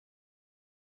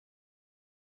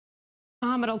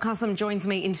Mohammad Al-Kassim joins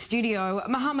me in studio.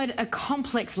 Mohammad, a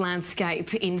complex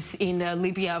landscape in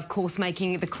Libya, of course,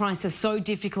 making the crisis so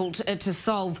difficult to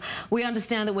solve. We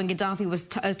understand that when Gaddafi was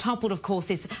toppled, of course,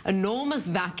 this enormous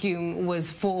vacuum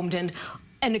was formed and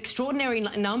an extraordinary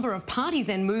number of parties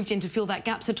then moved in to fill that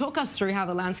gap. So talk us through how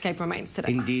the landscape remains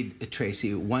today. Indeed,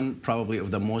 Tracy, one probably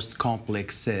of the most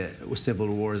complex civil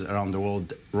wars around the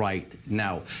world right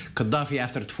now. Gaddafi,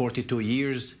 after 42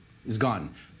 years, is gone.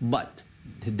 But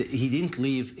he didn't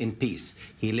leave in peace.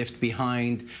 He left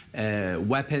behind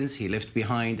weapons. He left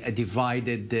behind a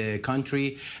divided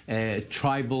country,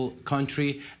 tribal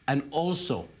country, and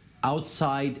also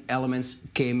outside elements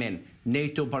came in.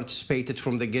 NATO participated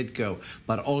from the get-go,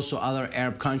 but also other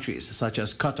Arab countries such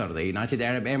as Qatar, the United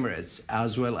Arab Emirates,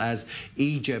 as well as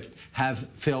Egypt have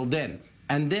filled in.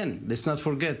 And then, let's not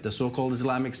forget, the so-called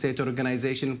Islamic State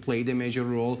organization played a major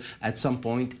role at some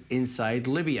point inside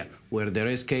Libya, where there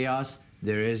is chaos.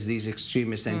 There is these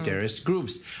extremist and terrorist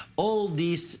groups. All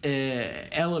these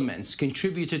elements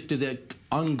contributed to the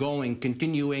ongoing,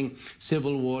 continuing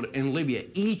civil war in Libya.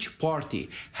 Each party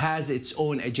has its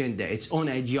own agenda, its own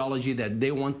ideology that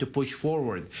they want to push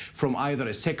forward, from either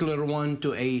a secular one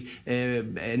to an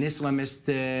Islamist,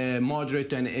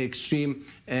 moderate and extreme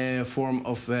form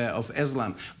of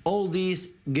Islam. All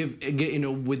these give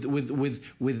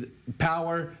with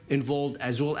power involved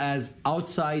as well as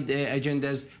outside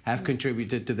agendas have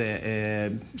contributed to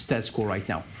the status quo right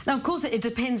now. Now, of course, it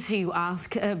depends who you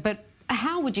ask, but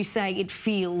how would you say it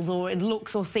feels or it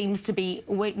looks or seems to be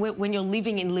when you're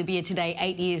living in Libya today,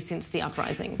 8 years since the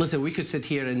uprising? Listen, we could sit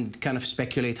here and kind of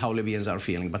speculate how Libyans are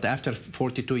feeling, but after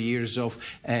 42 years of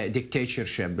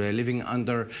dictatorship, living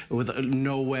with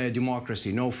no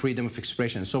democracy, no freedom of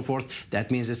expression, and so forth,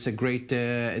 that means it's a great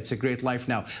life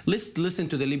now. Let's listen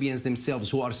to the Libyans themselves,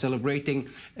 who are celebrating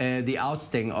the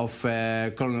ousting of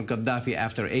Colonial Gaddafi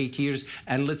after 8 years,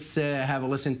 and let's have a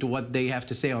listen to what they have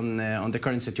to say on the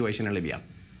current situation in Libya. The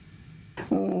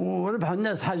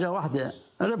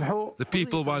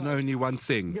people want only one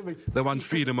thing. They want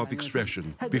freedom of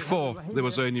expression. Before, there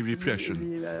was only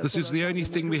repression. This is the only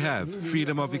thing we have,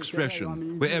 freedom of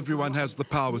expression, where everyone has the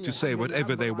power to say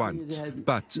whatever they want.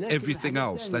 But everything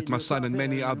else that my son and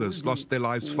many others lost their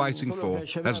lives fighting for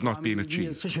has not been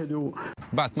achieved.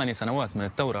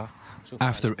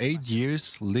 After 8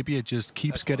 years, Libya just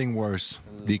keeps getting worse.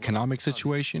 The economic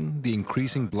situation, the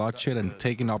increasing bloodshed and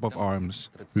taking up of arms.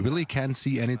 We really can't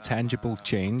see any tangible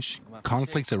change.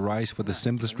 Conflicts arise for the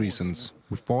simplest reasons.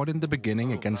 We fought in the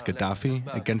beginning against Gaddafi,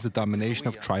 against the domination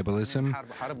of tribalism.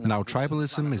 Now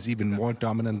tribalism is even more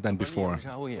dominant than before.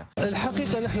 We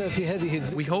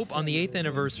hope on the 8th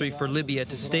anniversary for Libya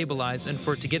to stabilize and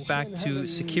for it to get back to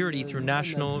security through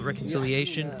national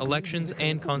reconciliation, elections,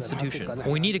 and constitution.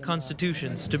 We need a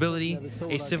constitution, stability,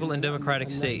 a civil and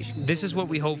democratic state. This is what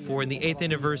we hope for in the 8th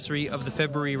anniversary of the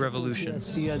February Revolution.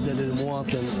 So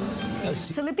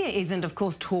Libya isn't, of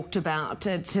course, talked about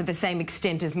to the same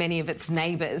extent as many of its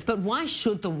neighbours, but why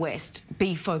should the West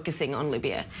be focusing on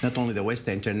Libya? Not only the West,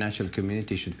 the international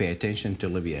community should pay attention to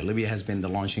Libya. Libya has been the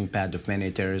launching pad of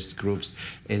many terrorist groups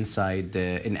inside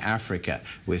in Africa.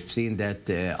 We've seen that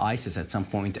ISIS at some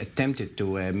point attempted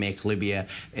to make Libya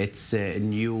its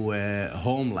new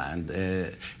homeland.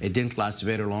 It didn't last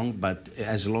very long, but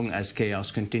as long as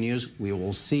chaos continues, we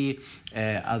will see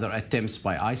other attempts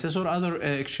by ISIS or other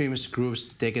extremist groups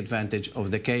to take advantage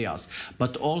of the chaos.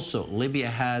 But also, Libya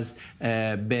has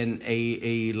been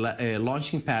a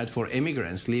launching pad for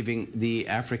immigrants leaving the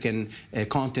African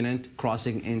continent,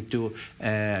 crossing into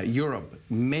Europe.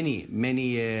 Many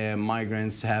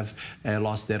migrants have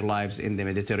lost their lives in the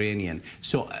Mediterranean.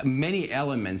 So many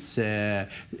elements,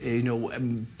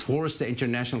 force the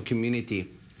international community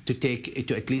to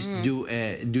at least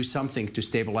do something to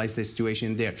stabilize the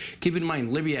situation there. Keep in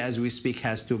mind, Libya, as we speak,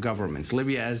 has two governments.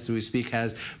 Libya, as we speak,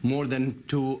 has more than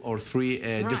 2 or 3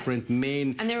 different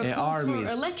main and there are armies.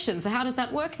 For elections. So how does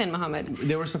that work then, Mohammed?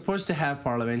 They were supposed to have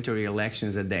parliamentary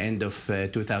elections at the end of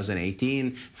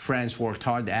 2018. France worked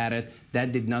hard at it.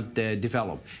 That did not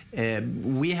develop.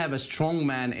 We have a strong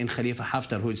man in Khalifa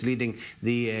Haftar who is leading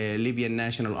the Libyan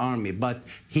National Army, but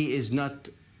he is not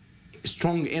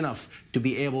strong enough to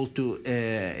be able to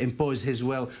impose his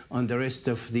will on the rest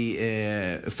of the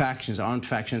armed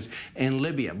factions in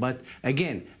Libya. But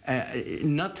again,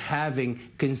 not having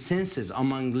consensus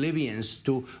among Libyans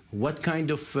to what kind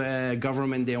of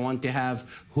government they want to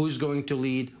have, who's going to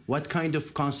lead, what kind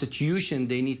of constitution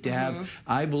they need to have,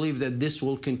 I believe that this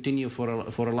will continue for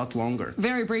a lot longer.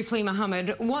 Very briefly,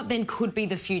 Mohammed, what then could be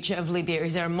the future of Libya?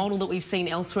 Is there a model that we've seen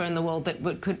elsewhere in the world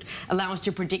that could allow us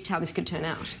to predict how this could turn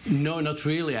out? No No, not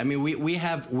really. I mean, we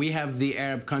have the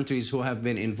Arab countries who have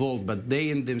been involved, but they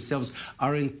in themselves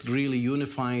aren't really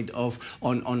unified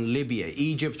on Libya.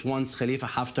 Egypt wants Khalifa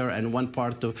Haftar and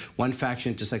one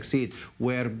faction to succeed,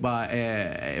 where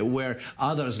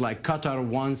others like Qatar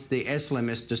wants the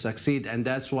Islamists to succeed, and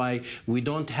that's why we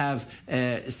don't have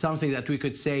something that we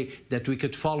could say that we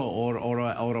could follow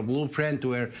or a blueprint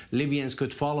where Libyans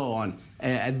could follow on.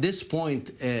 At this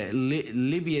point,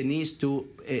 Libya needs to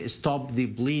stop the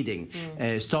bleeding,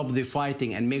 stop the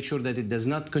fighting, and make sure that it does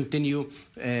not continue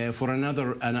for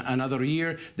another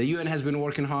year. The UN has been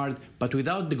working hard, but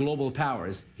without the global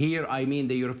powers, here I mean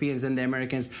the Europeans and the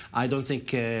Americans, I don't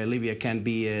think Libya can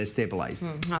be stabilized.